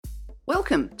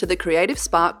Welcome to the Creative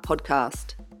Spark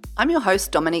podcast. I'm your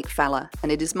host, Dominique Faller, and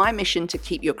it is my mission to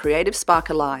keep your creative spark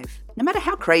alive, no matter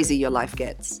how crazy your life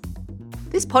gets.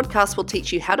 This podcast will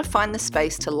teach you how to find the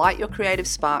space to light your creative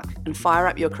spark and fire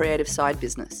up your creative side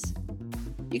business.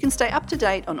 You can stay up to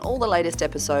date on all the latest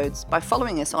episodes by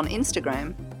following us on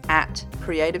Instagram at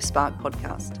Creative Spark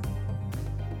Podcast.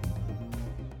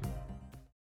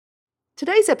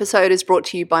 Today's episode is brought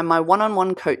to you by my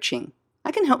one-on-one coaching.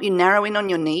 I can help you narrow in on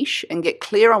your niche and get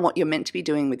clear on what you're meant to be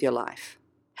doing with your life.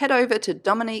 Head over to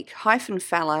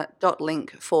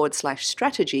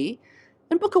dominique-faller.link/strategy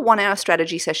and book a 1-hour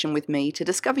strategy session with me to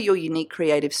discover your unique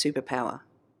creative superpower.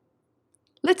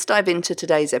 Let's dive into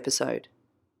today's episode.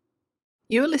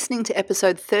 You are listening to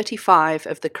episode 35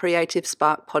 of the Creative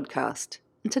Spark podcast,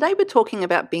 and today we're talking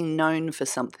about being known for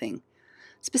something.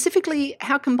 Specifically,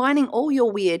 how combining all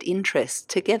your weird interests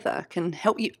together can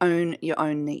help you own your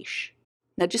own niche.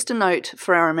 Now, just a note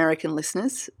for our American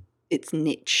listeners, it's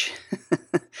niche.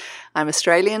 I'm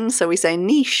Australian, so we say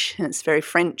niche, and it's very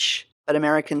French, but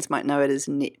Americans might know it as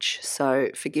niche. So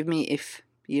forgive me if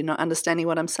you're not understanding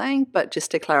what I'm saying, but just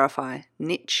to clarify,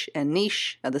 niche and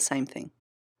niche are the same thing.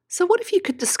 So what if you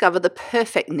could discover the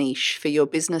perfect niche for your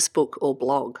business, book, or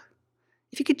blog?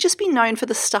 If you could just be known for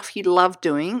the stuff you love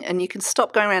doing and you can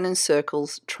stop going around in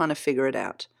circles trying to figure it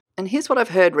out. And here's what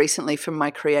I've heard recently from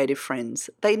my creative friends.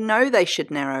 They know they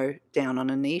should narrow down on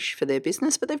a niche for their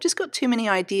business, but they've just got too many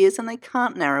ideas and they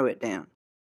can't narrow it down.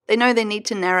 They know they need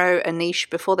to narrow a niche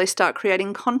before they start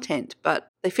creating content, but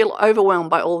they feel overwhelmed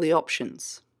by all the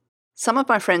options. Some of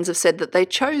my friends have said that they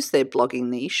chose their blogging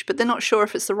niche, but they're not sure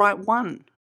if it's the right one.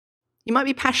 You might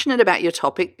be passionate about your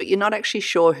topic, but you're not actually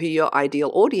sure who your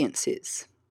ideal audience is.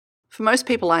 For most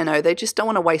people I know, they just don't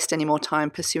want to waste any more time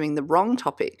pursuing the wrong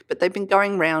topic, but they've been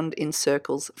going round in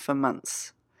circles for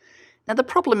months. Now the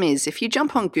problem is, if you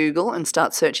jump on Google and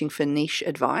start searching for niche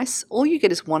advice, all you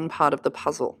get is one part of the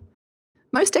puzzle.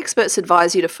 Most experts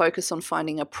advise you to focus on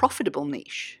finding a profitable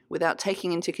niche without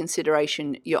taking into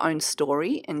consideration your own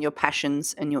story and your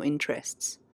passions and your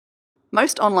interests.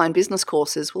 Most online business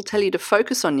courses will tell you to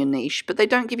focus on your niche, but they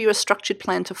don't give you a structured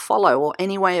plan to follow or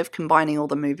any way of combining all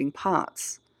the moving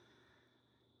parts.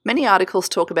 Many articles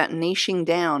talk about niching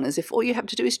down as if all you have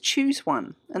to do is choose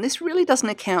one, and this really doesn't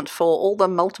account for all the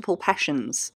multiple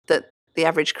passions that the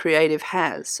average creative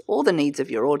has or the needs of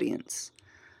your audience.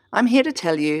 I'm here to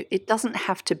tell you it doesn't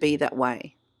have to be that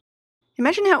way.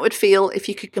 Imagine how it would feel if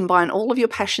you could combine all of your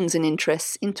passions and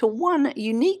interests into one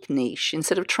unique niche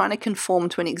instead of trying to conform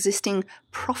to an existing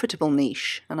profitable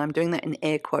niche, and I'm doing that in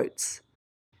air quotes.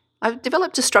 I've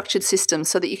developed a structured system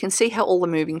so that you can see how all the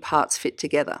moving parts fit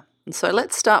together. And so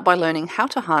let's start by learning how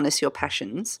to harness your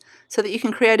passions so that you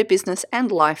can create a business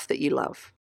and life that you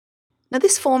love. Now,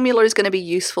 this formula is going to be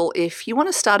useful if you want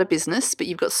to start a business, but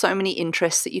you've got so many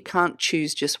interests that you can't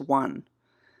choose just one.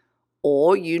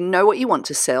 Or you know what you want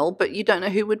to sell, but you don't know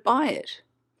who would buy it.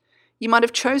 You might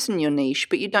have chosen your niche,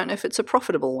 but you don't know if it's a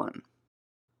profitable one.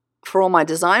 For all my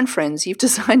design friends, you've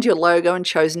designed your logo and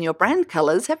chosen your brand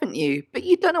colours, haven't you? But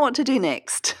you don't know what to do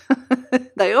next.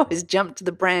 They always jump to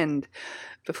the brand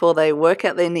before they work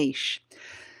out their niche.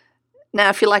 Now,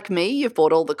 if you're like me, you've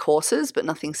bought all the courses, but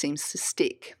nothing seems to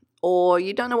stick. Or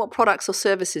you don't know what products or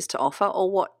services to offer or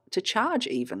what to charge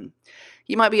even.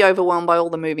 You might be overwhelmed by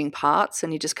all the moving parts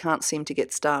and you just can't seem to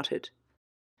get started.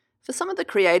 For some of the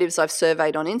creatives I've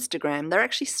surveyed on Instagram, they're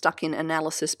actually stuck in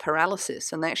analysis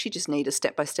paralysis and they actually just need a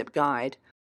step-by-step guide.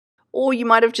 Or you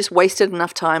might have just wasted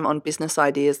enough time on business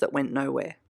ideas that went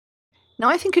nowhere. Now,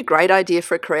 I think a great idea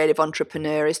for a creative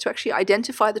entrepreneur is to actually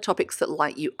identify the topics that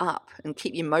light you up and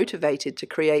keep you motivated to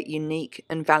create unique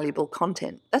and valuable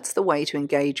content. That's the way to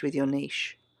engage with your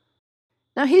niche.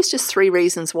 Now, here's just 3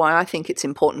 reasons why I think it's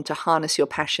important to harness your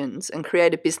passions and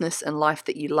create a business and life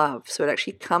that you love, so it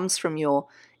actually comes from your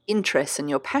interests and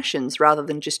your passions rather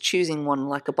than just choosing one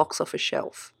like a box off a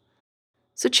shelf.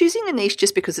 So choosing a niche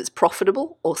just because it's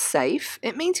profitable or safe,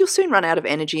 it means you'll soon run out of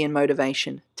energy and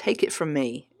motivation. Take it from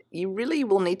me. You really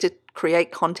will need to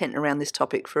create content around this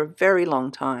topic for a very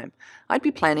long time. I'd be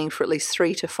planning for at least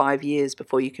 3 to 5 years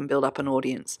before you can build up an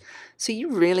audience. So you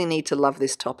really need to love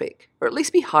this topic, or at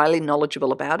least be highly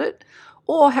knowledgeable about it,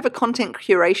 or have a content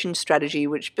curation strategy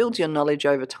which builds your knowledge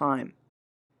over time.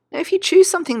 Now, if you choose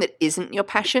something that isn't your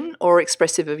passion or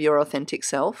expressive of your authentic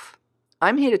self,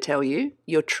 I'm here to tell you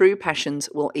your true passions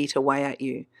will eat away at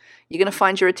you. You're going to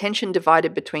find your attention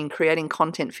divided between creating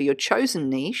content for your chosen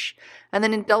niche and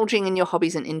then indulging in your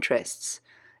hobbies and interests.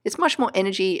 It's much more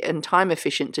energy and time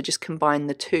efficient to just combine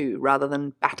the two rather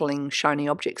than battling shiny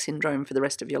object syndrome for the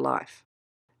rest of your life.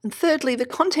 And thirdly, the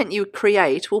content you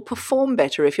create will perform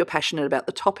better if you're passionate about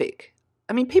the topic.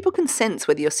 I mean, people can sense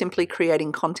whether you're simply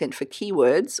creating content for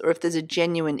keywords or if there's a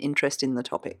genuine interest in the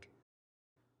topic.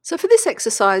 So for this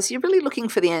exercise, you're really looking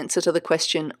for the answer to the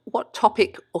question, what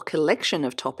topic or collection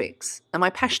of topics am I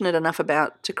passionate enough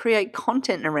about to create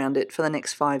content around it for the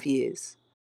next 5 years?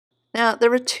 Now,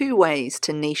 there are 2 ways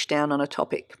to niche down on a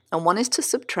topic, and one is to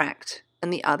subtract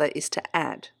and the other is to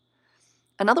add.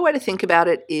 Another way to think about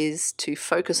it is to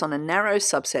focus on a narrow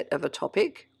subset of a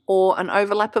topic or an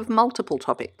overlap of multiple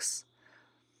topics.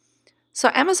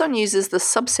 So Amazon uses the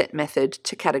subset method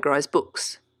to categorize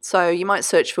books. So you might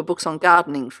search for books on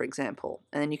gardening, for example,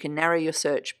 and then you can narrow your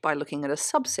search by looking at a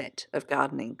subset of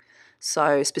gardening,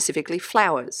 so specifically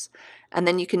flowers. And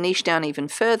then you can niche down even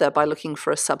further by looking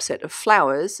for a subset of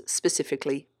flowers,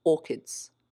 specifically orchids.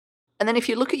 And then if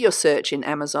you look at your search in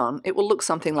Amazon, it will look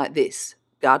something like this: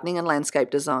 gardening and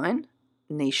landscape design,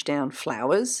 niche down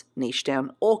flowers, niche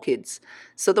down orchids.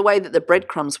 So the way that the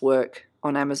breadcrumbs work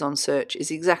on Amazon search is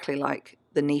exactly like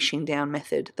the niching down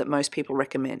method that most people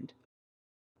recommend.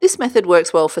 This method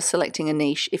works well for selecting a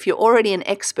niche if you're already an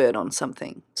expert on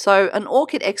something. So an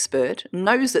orchid expert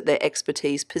knows that their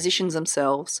expertise positions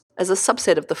themselves as a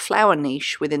subset of the flower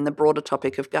niche within the broader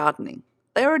topic of gardening.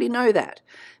 They already know that.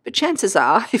 But chances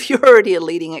are, if you're already a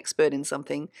leading expert in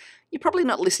something, you're probably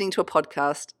not listening to a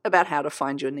podcast about how to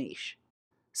find your niche.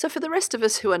 So for the rest of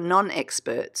us who are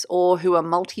non-experts or who are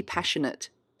multi-passionate,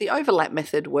 the overlap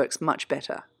method works much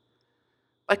better.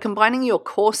 By combining your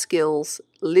core skills,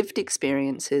 lived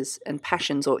experiences, and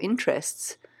passions or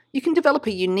interests, you can develop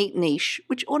a unique niche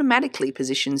which automatically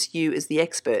positions you as the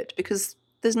expert because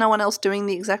there's no one else doing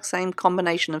the exact same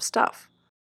combination of stuff.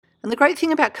 And the great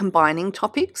thing about combining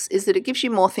topics is that it gives you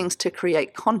more things to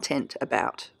create content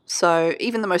about. So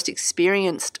even the most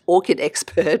experienced orchid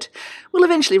expert will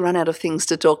eventually run out of things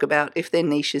to talk about if their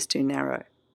niche is too narrow.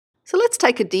 So let's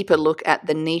take a deeper look at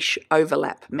the niche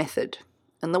overlap method.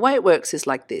 And the way it works is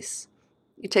like this.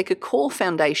 You take a core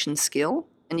foundation skill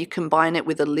and you combine it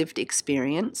with a lived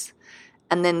experience,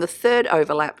 and then the third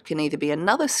overlap can either be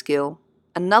another skill,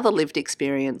 another lived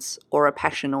experience, or a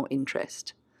passion or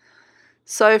interest.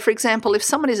 So, for example, if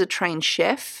someone is a trained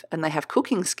chef and they have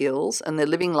cooking skills and they're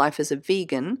living life as a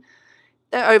vegan,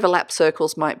 their overlap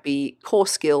circles might be core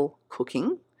skill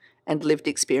cooking and lived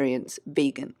experience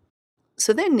vegan.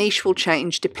 So their niche will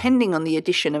change depending on the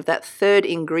addition of that third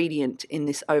ingredient in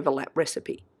this overlap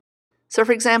recipe. So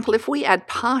for example, if we add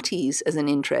parties as an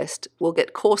interest, we'll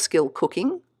get core skill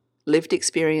cooking, lived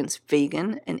experience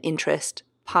vegan, and interest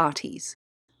parties.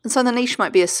 And so the niche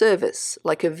might be a service,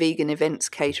 like a vegan events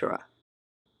caterer.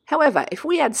 However, if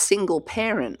we add single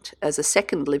parent as a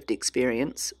second lived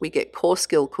experience, we get core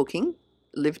skill cooking,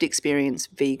 lived experience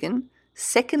vegan,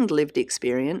 second lived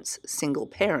experience single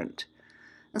parent.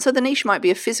 And so the niche might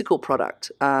be a physical product,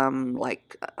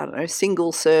 like,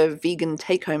 single-serve vegan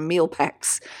take-home meal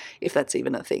packs, if that's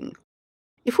even a thing.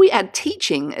 If we add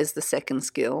teaching as the second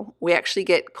skill, we actually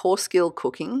get core skill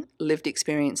cooking, lived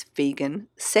experience vegan,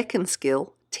 second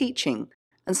skill teaching.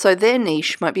 And so their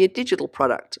niche might be a digital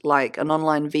product, like an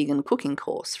online vegan cooking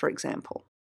course, for example.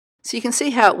 So you can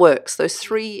see how it works. Those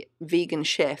 3 vegan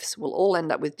chefs will all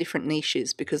end up with different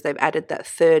niches because they've added that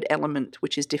third element,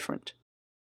 which is different.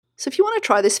 So if you want to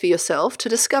try this for yourself, to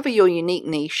discover your unique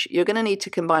niche, you're going to need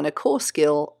to combine a core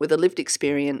skill with a lived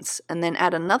experience and then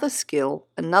add another skill,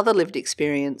 another lived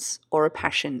experience, or a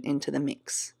passion into the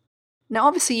mix. Now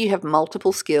obviously you have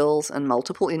multiple skills and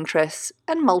multiple interests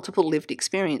and multiple lived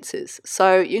experiences,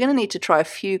 so you're going to need to try a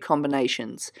few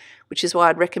combinations, which is why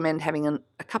I'd recommend having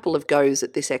a couple of goes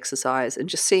at this exercise and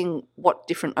just seeing what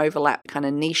different overlap kind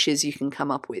of niches you can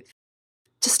come up with.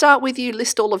 To start with, you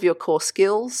list all of your core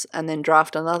skills and then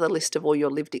draft another list of all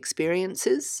your lived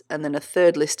experiences and then a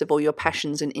third list of all your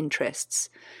passions and interests.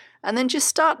 And then just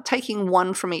start taking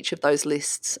one from each of those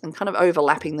lists and kind of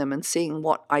overlapping them and seeing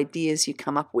what ideas you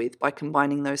come up with by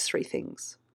combining those 3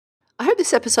 things. I hope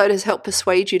this episode has helped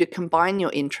persuade you to combine your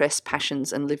interests,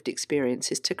 passions and lived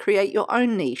experiences to create your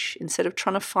own niche instead of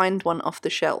trying to find one off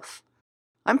the shelf.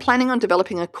 I'm planning on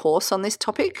developing a course on this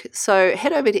topic, so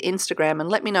head over to Instagram and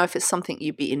let me know if it's something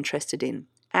you'd be interested in,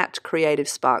 @Creative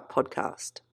Spark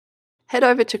Podcast. Head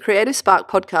over to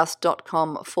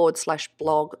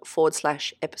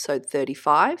creativesparkpodcast.com/blog/episode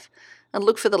 35 and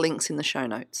look for the links in the show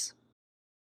notes.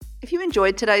 If you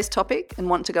enjoyed today's topic and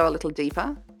want to go a little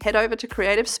deeper, head over to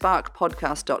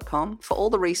creativesparkpodcast.com for all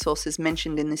the resources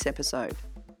mentioned in this episode.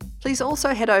 Please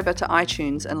also head over to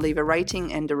iTunes and leave a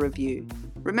rating and a review.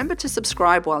 Remember to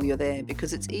subscribe while you're there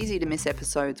because it's easy to miss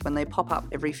episodes when they pop up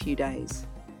every few days.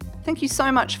 Thank you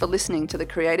so much for listening to the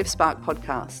Creative Spark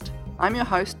Podcast. I'm your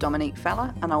host, Dominique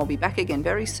Feller, and I will be back again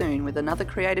very soon with another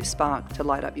creative spark to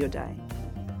light up your day.